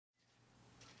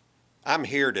I'm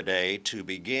here today to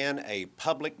begin a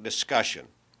public discussion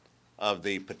of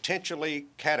the potentially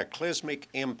cataclysmic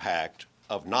impact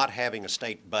of not having a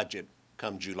state budget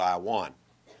come July 1.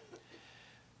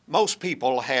 Most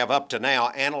people have up to now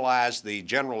analyzed the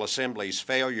General Assembly's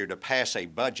failure to pass a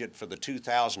budget for the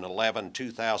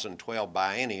 2011-2012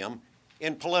 biennium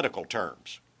in political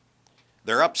terms.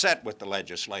 They're upset with the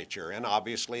legislature, and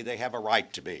obviously they have a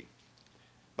right to be.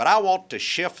 But I want to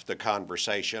shift the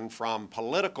conversation from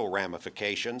political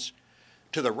ramifications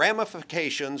to the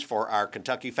ramifications for our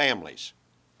Kentucky families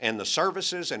and the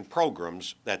services and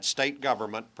programs that state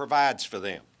government provides for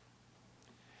them.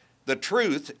 The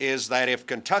truth is that if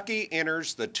Kentucky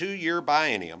enters the two-year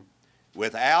biennium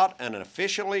without an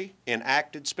officially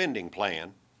enacted spending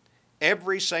plan,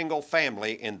 every single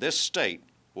family in this state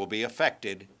will be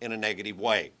affected in a negative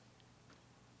way.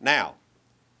 Now,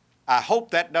 I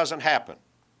hope that doesn't happen.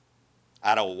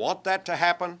 I don't want that to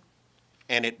happen,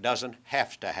 and it doesn't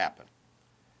have to happen.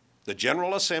 The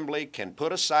General Assembly can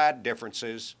put aside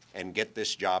differences and get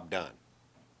this job done.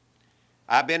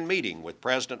 I've been meeting with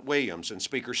President Williams and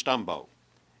Speaker Stumbo,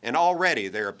 and already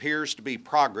there appears to be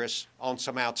progress on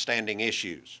some outstanding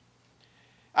issues.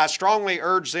 I strongly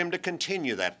urge them to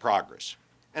continue that progress,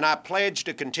 and I pledge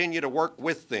to continue to work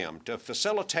with them to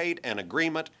facilitate an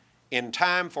agreement in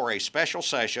time for a special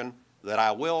session that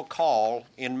I will call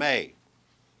in May.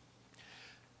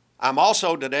 I'm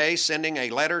also today sending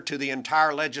a letter to the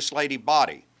entire legislative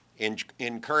body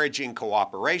encouraging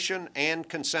cooperation and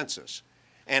consensus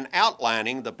and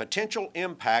outlining the potential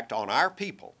impact on our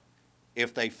people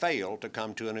if they fail to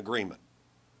come to an agreement.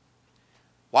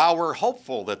 While we're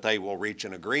hopeful that they will reach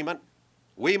an agreement,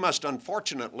 we must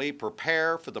unfortunately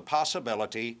prepare for the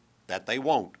possibility that they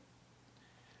won't.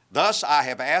 Thus, I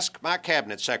have asked my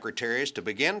cabinet secretaries to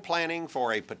begin planning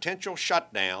for a potential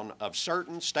shutdown of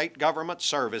certain state government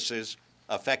services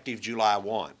effective July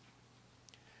 1.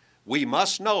 We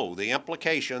must know the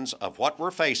implications of what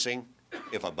we're facing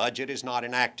if a budget is not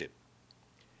enacted.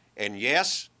 And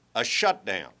yes, a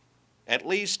shutdown, at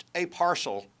least a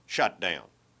partial shutdown,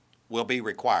 will be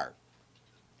required.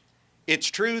 It's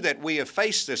true that we have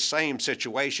faced this same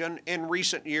situation in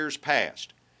recent years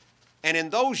past. And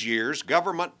in those years,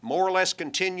 government more or less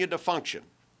continued to function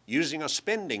using a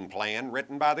spending plan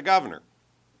written by the governor.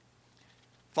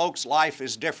 Folks, life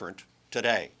is different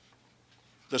today.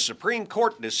 The Supreme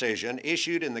Court decision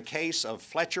issued in the case of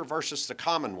Fletcher versus the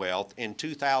Commonwealth in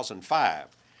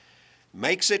 2005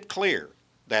 makes it clear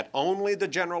that only the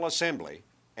General Assembly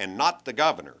and not the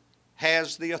governor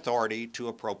has the authority to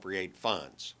appropriate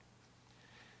funds.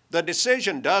 The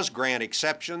decision does grant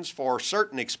exceptions for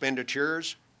certain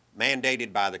expenditures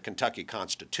mandated by the Kentucky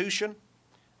Constitution,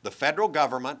 the federal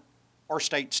government, or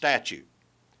state statute.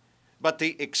 But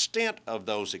the extent of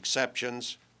those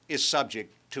exceptions is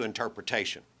subject to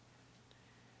interpretation.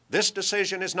 This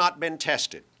decision has not been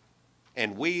tested,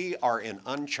 and we are in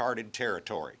uncharted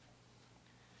territory.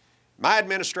 My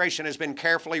administration has been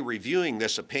carefully reviewing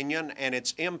this opinion and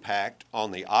its impact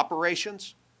on the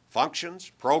operations,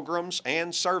 functions, programs,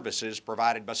 and services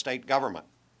provided by state government.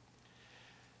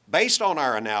 Based on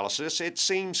our analysis, it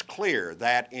seems clear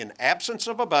that in absence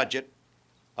of a budget,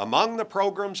 among the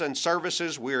programs and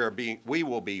services we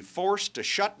will be forced to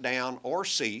shut down or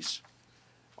cease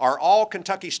are all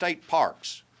Kentucky state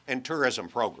parks and tourism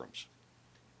programs,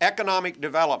 economic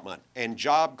development and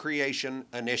job creation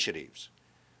initiatives,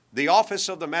 the Office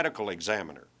of the Medical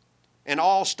Examiner, and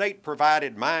all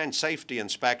state-provided mine safety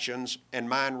inspections and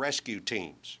mine rescue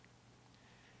teams.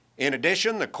 In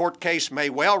addition, the court case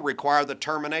may well require the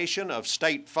termination of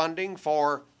state funding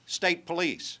for state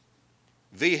police,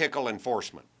 vehicle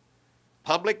enforcement,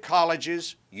 public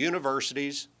colleges,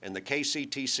 universities, and the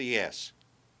KCTCS,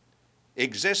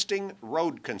 existing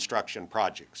road construction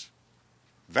projects,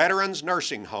 veterans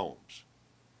nursing homes,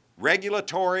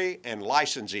 regulatory and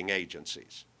licensing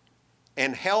agencies,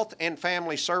 and health and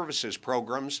family services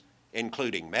programs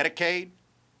including Medicaid,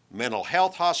 mental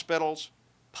health hospitals,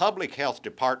 public health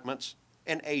departments,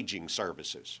 and aging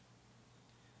services.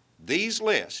 These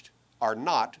lists are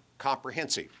not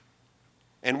comprehensive,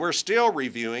 and we're still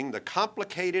reviewing the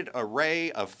complicated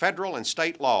array of federal and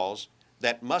state laws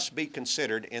that must be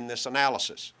considered in this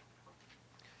analysis.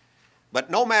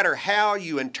 But no matter how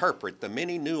you interpret the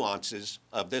many nuances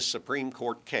of this Supreme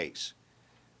Court case,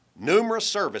 numerous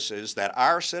services that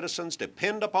our citizens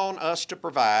depend upon us to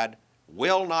provide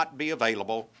will not be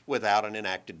available without an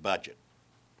enacted budget.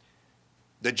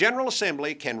 The General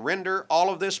Assembly can render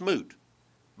all of this moot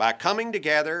by coming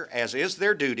together, as is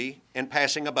their duty, and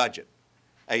passing a budget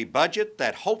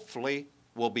that hopefully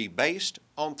will be based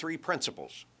on three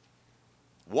principles.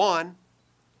 One,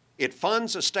 It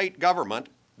funds a state government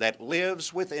that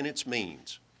lives within its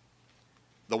means.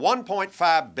 The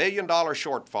 $1.5 billion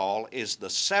shortfall is the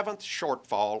 7th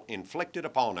shortfall inflicted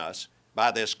upon us by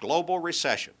this global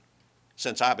recession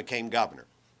since I became governor.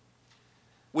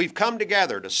 We've come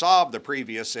together to solve the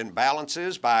previous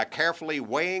imbalances by carefully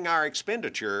weighing our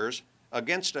expenditures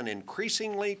against an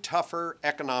increasingly tougher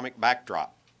economic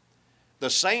backdrop. The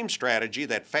same strategy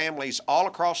that families all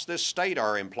across this state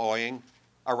are employing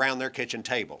around their kitchen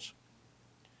tables.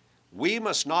 We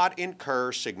must not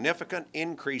incur significant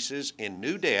increases in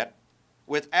new debt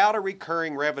without a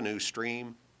recurring revenue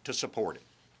stream to support it.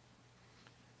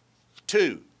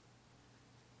 2,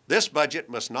 this budget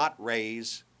must not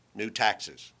raise new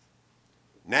taxes.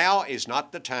 Now is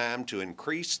not the time to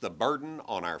increase the burden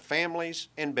on our families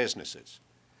and businesses.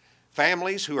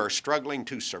 Families who are struggling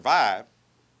to survive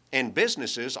and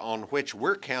businesses on which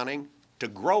we're counting to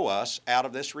grow us out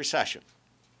of this recession.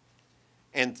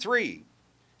 And 3,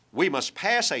 we must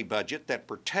pass a budget that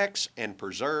protects and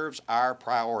preserves our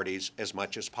priorities as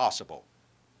much as possible,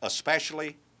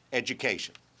 especially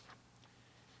education.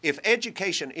 If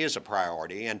education is a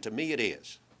priority, and to me it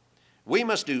is, we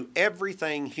must do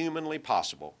everything humanly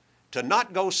possible to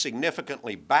not go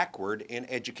significantly backward in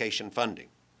education funding,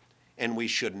 and we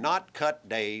should not cut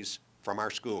days from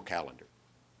our school calendar.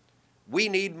 We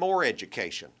need more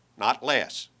education, not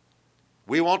less.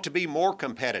 We want to be more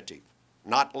competitive,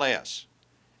 not less.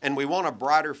 And we want a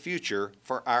brighter future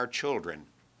for our children,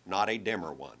 not a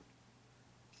dimmer one.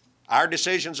 Our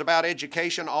decisions about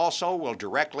education also will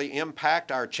directly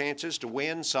impact our chances to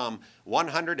win some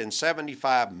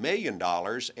 $175 million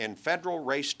in federal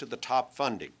Race to the Top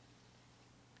funding.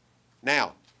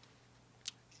 Now,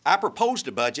 I proposed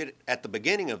a budget at the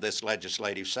beginning of this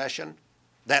legislative session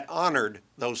that honored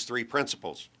those 3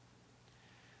 principles.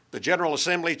 The General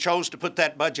Assembly chose to put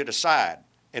that budget aside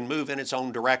and move in its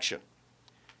own direction.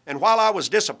 And while I was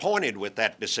disappointed with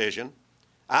that decision,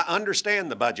 I understand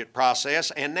the budget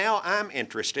process, and now I'm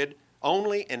interested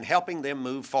only in helping them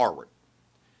move forward.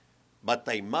 But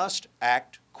they must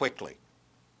act quickly.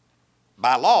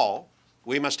 By law,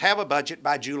 we must have a budget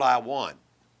by July 1.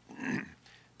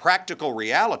 Practical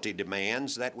reality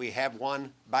demands that we have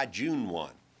one by June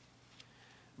 1.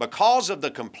 Because of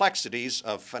the complexities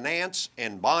of finance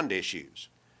and bond issues,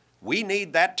 we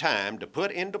need that time to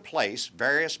put into place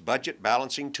various budget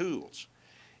balancing tools,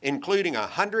 including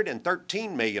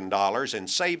 $113 million in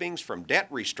savings from debt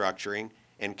restructuring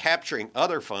and capturing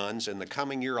other funds in the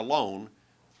coming year alone,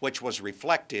 which was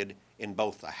reflected in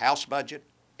both the House budget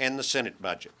and the Senate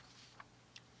budget.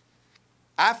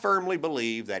 I firmly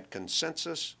believe that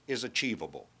consensus is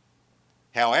achievable.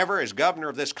 However, as governor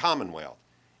of this Commonwealth,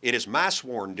 it is my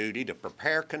sworn duty to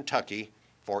prepare Kentucky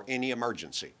for any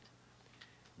emergency.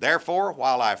 Therefore,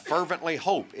 while I fervently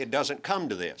hope it doesn't come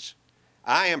to this,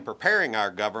 I am preparing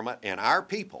our government and our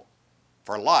people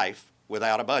for life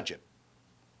without a budget.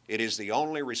 It is the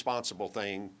only responsible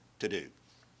thing to do.